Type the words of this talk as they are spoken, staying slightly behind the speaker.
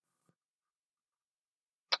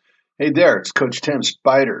Hey there, it's Coach Tim,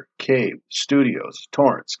 Spider Cave Studios,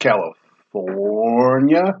 Torrance,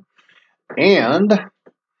 California. And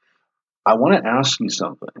I want to ask you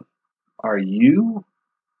something. Are you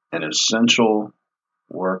an essential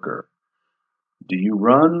worker? Do you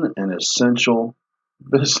run an essential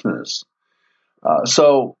business?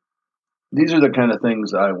 So these are the kind of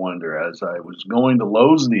things I wonder as I was going to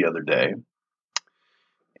Lowe's the other day.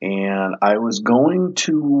 And I was going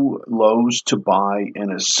to Lowe's to buy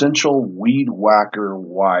an essential weed whacker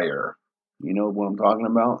wire. You know what I'm talking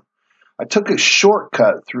about? I took a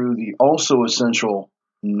shortcut through the also essential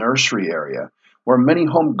nursery area where many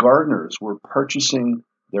home gardeners were purchasing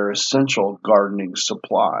their essential gardening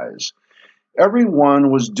supplies.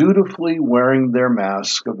 Everyone was dutifully wearing their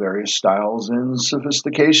mask of various styles and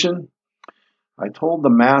sophistication. I told the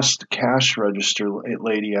masked cash register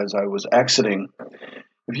lady as I was exiting,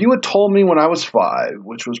 if you had told me when I was 5,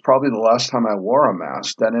 which was probably the last time I wore a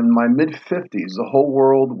mask, that in my mid-50s the whole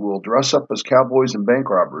world will dress up as cowboys and bank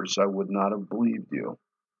robbers, I would not have believed you.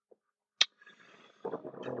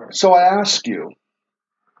 So I ask you,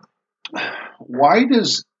 why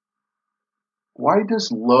does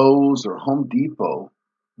Lowe's or Home Depot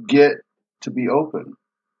get to be open?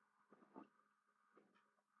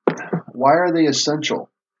 Why are they essential?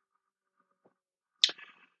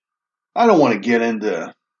 I don't want to get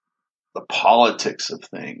into the politics of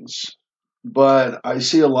things, but I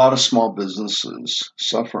see a lot of small businesses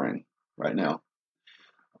suffering right now.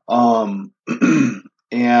 And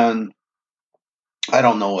I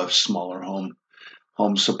don't know if smaller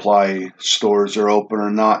home supply stores are open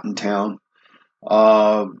or not in town.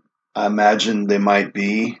 Uh, I imagine they might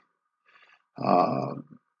be. Uh,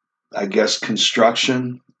 I guess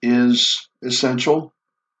construction is essential,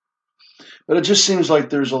 but it just seems like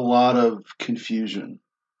there's a lot of confusion.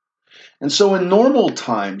 And so, in normal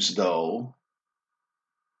times,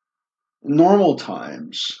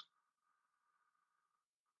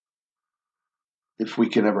 if we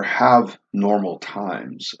can ever have normal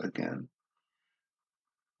times again,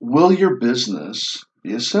 will your business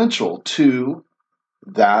be essential to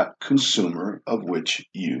that consumer of which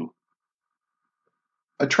you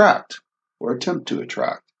attract or attempt to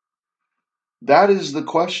attract? That is the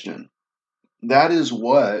question. That is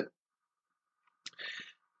what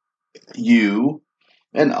you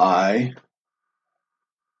and I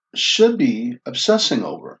should be obsessing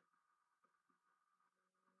over.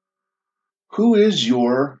 Who is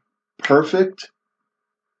your perfect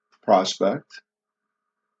prospect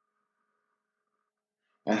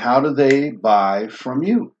and how do they buy from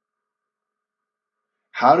you?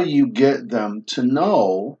 How do you get them to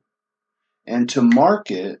know and to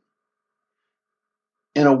market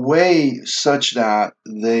in a way such that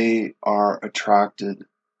they are attracted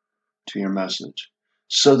to your message,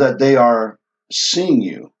 so that they are seeing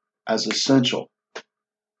you as essential?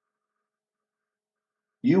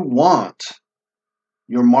 You want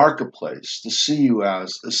your marketplace to see you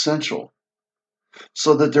as essential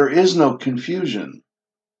so that there is no confusion,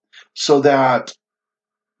 so that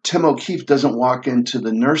Tim O'Keefe doesn't walk into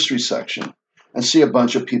the nursery section and see a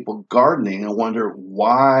bunch of people gardening and wonder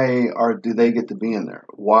do they get to be in there?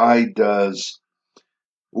 Why does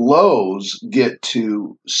Lowe's get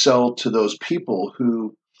to sell to those people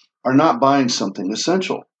who are not buying something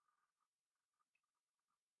essential?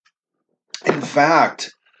 In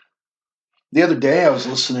fact, the other day I was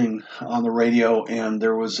listening on the radio and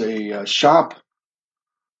there was a shop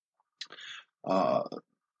uh,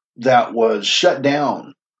 that was shut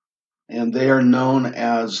down, and they are known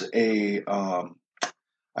as I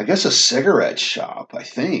guess a cigarette shop, I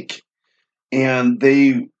think. And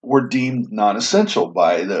they were deemed non-essential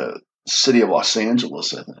by the city of Los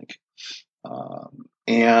Angeles, I think.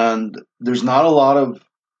 And there's not a lot of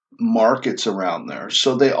markets around there,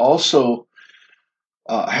 so they also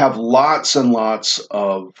have lots and lots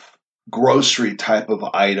of grocery type of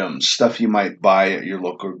items, stuff you might buy at your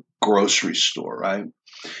local grocery store, right?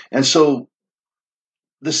 And so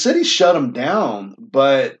the city shut them down,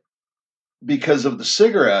 but because of the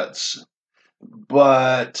cigarettes,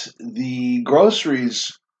 but the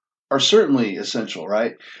groceries are certainly essential,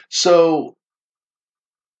 right? So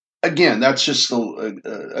again, that's just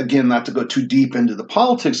again, not to go too deep into the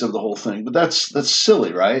politics of the whole thing, but that's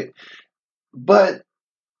silly, right? But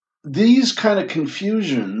these kind of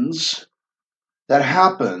confusions that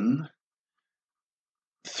happen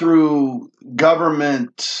through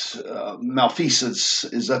government malfeasance,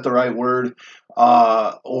 is that the right word?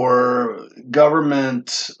 Or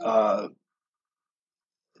government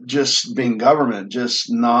just being government,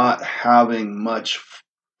 just not having much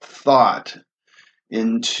thought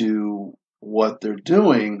into what they're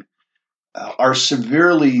doing, are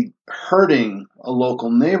severely hurting a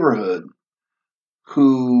local neighborhood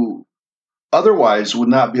who otherwise would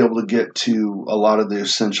not be able to get to a lot of the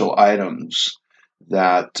essential items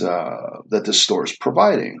that the store is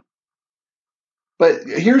providing. But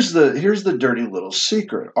here's the dirty little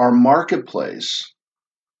secret. Our marketplace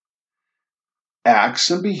acts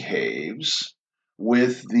and behaves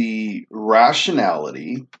with the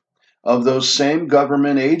rationality of those same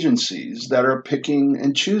government agencies that are picking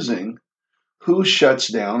and choosing who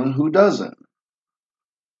shuts down and who doesn't.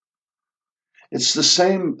 It's the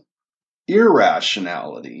same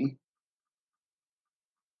irrationality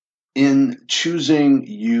in choosing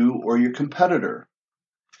you or your competitor.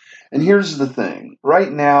 And here's the thing.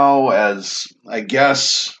 Right now, as I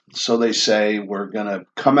guess, so they say, we're going to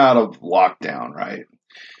come out of lockdown, right?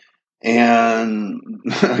 And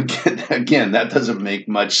again, that doesn't make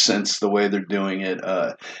much sense the way they're doing it.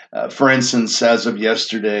 For instance, as of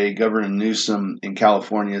yesterday, Governor Newsom in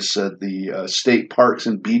California said the state parks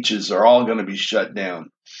and beaches are all going to be shut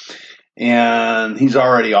down. And he's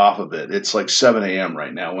already off of it. It's like 7 a.m.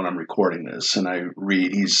 right now when I'm recording this, and I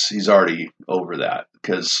read he's already over that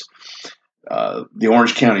because the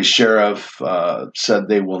Orange County Sheriff said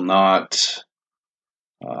they will not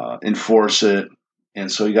enforce it,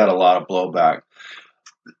 and so he got a lot of blowback.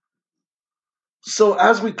 So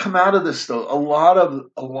as we come out of this, though, a lot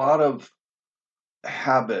of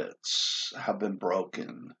habits have been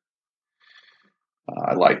broken.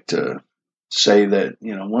 I like to say that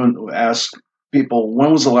ask people,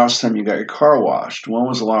 when was the last time you got your car washed? When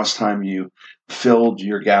was the last time you filled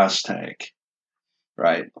your gas tank?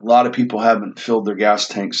 Right? A lot of people haven't filled their gas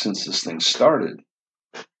tank since this thing started.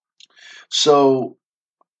 So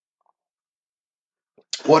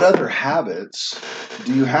what other habits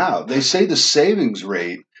do you have? They say the savings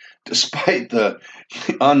rate, despite the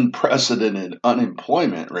unprecedented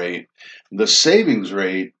unemployment rate, the savings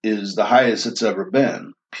rate is the highest it's ever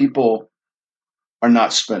been. People are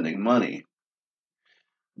not spending money.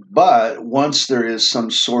 But once there is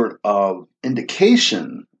some sort of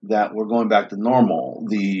indication that we're going back to normal,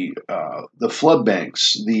 the flood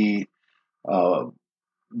banks, uh,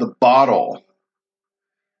 the bottle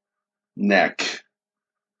neck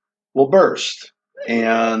will burst,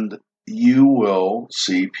 and you will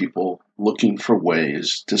see people looking for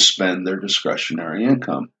ways to spend their discretionary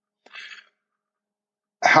income.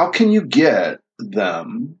 How can you get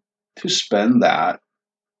them to spend that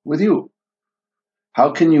with you?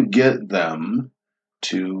 How can you get them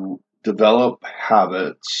to develop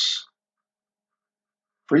habits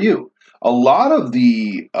for you? A lot of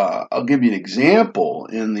I'll give you an example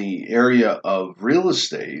in the area of real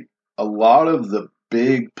estate. A lot of the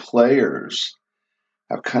big players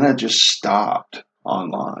have kind of just stopped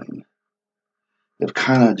online. They've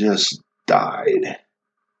kind of just died.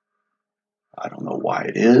 I don't know why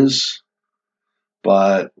it is,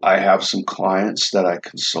 but I have some clients that I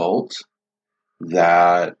consult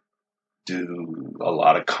that do a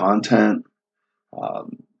lot of content.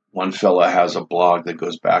 One fella has a blog that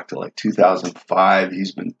goes back to like 2005.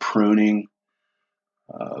 He's been pruning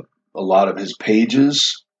a lot of his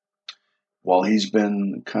pages while he's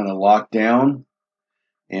been kind of locked down.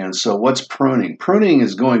 And so what's pruning? Pruning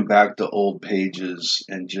is going back to old pages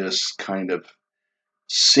and just kind of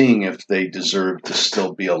seeing if they deserve to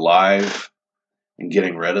still be alive and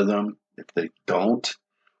getting rid of them if they don't,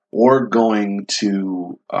 or going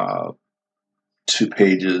to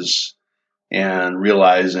pages and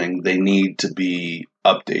realizing they need to be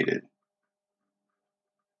updated.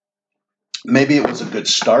 Maybe it was a good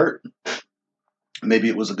start.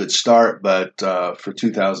 But for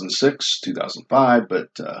 2006, 2005,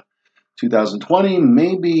 but 2020,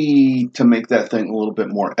 maybe to make that thing a little bit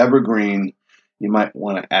more evergreen, you might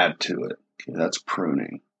want to add to it. Okay, that's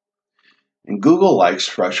pruning. And Google likes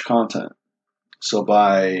fresh content. So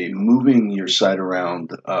by moving your site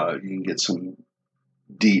around, you can get some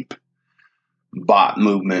deep bot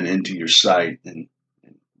movement into your site, and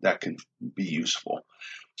that can be useful.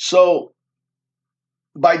 So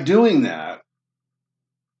by doing that,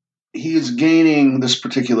 he is gaining, this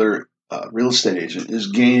particular real estate agent is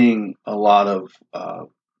gaining a lot of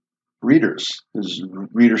readers. His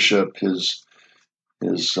readership, his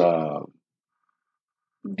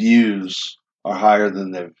views are higher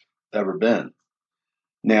than they've ever been.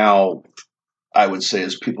 Now, I would say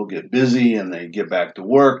as people get busy and they get back to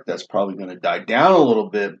work, that's probably going to die down a little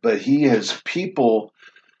bit, but he has people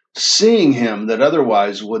seeing him that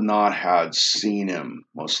otherwise would not have seen him,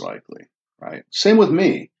 most likely, right? Same with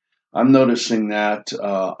me. I'm noticing that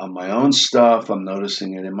on my own stuff. I'm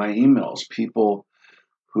noticing it in my emails. People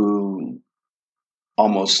who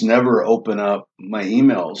almost never open up my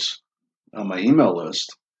emails on my email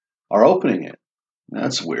list are opening it.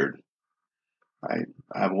 That's weird. I,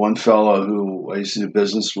 I have one fellow who I used to do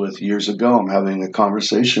business with years ago. I'm having a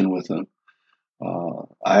conversation with him.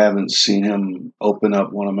 I haven't seen him open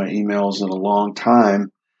up one of my emails in a long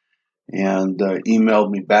time, and emailed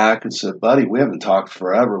me back and said, "Buddy, we haven't talked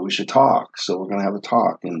forever. We should talk." So we're going to have a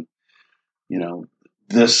talk. And you know,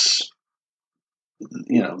 this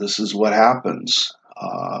this is what happens.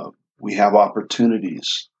 We have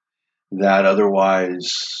opportunities that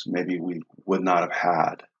otherwise maybe we would not have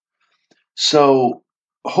had. So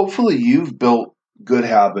hopefully you've built good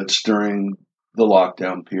habits during the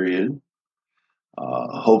lockdown period.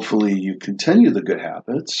 Hopefully you continue the good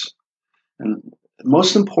habits. And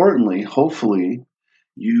most importantly, hopefully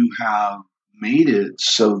you have made it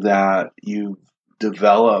so that you've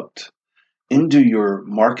developed into your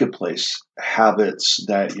marketplace habits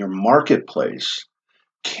that your marketplace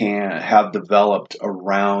can have developed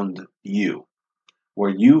around you,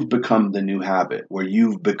 where you've become the new habit, where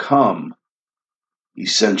you've become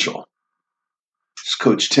essential. It's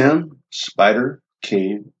Coach Tim, Spider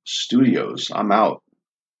Cave Studios. I'm out.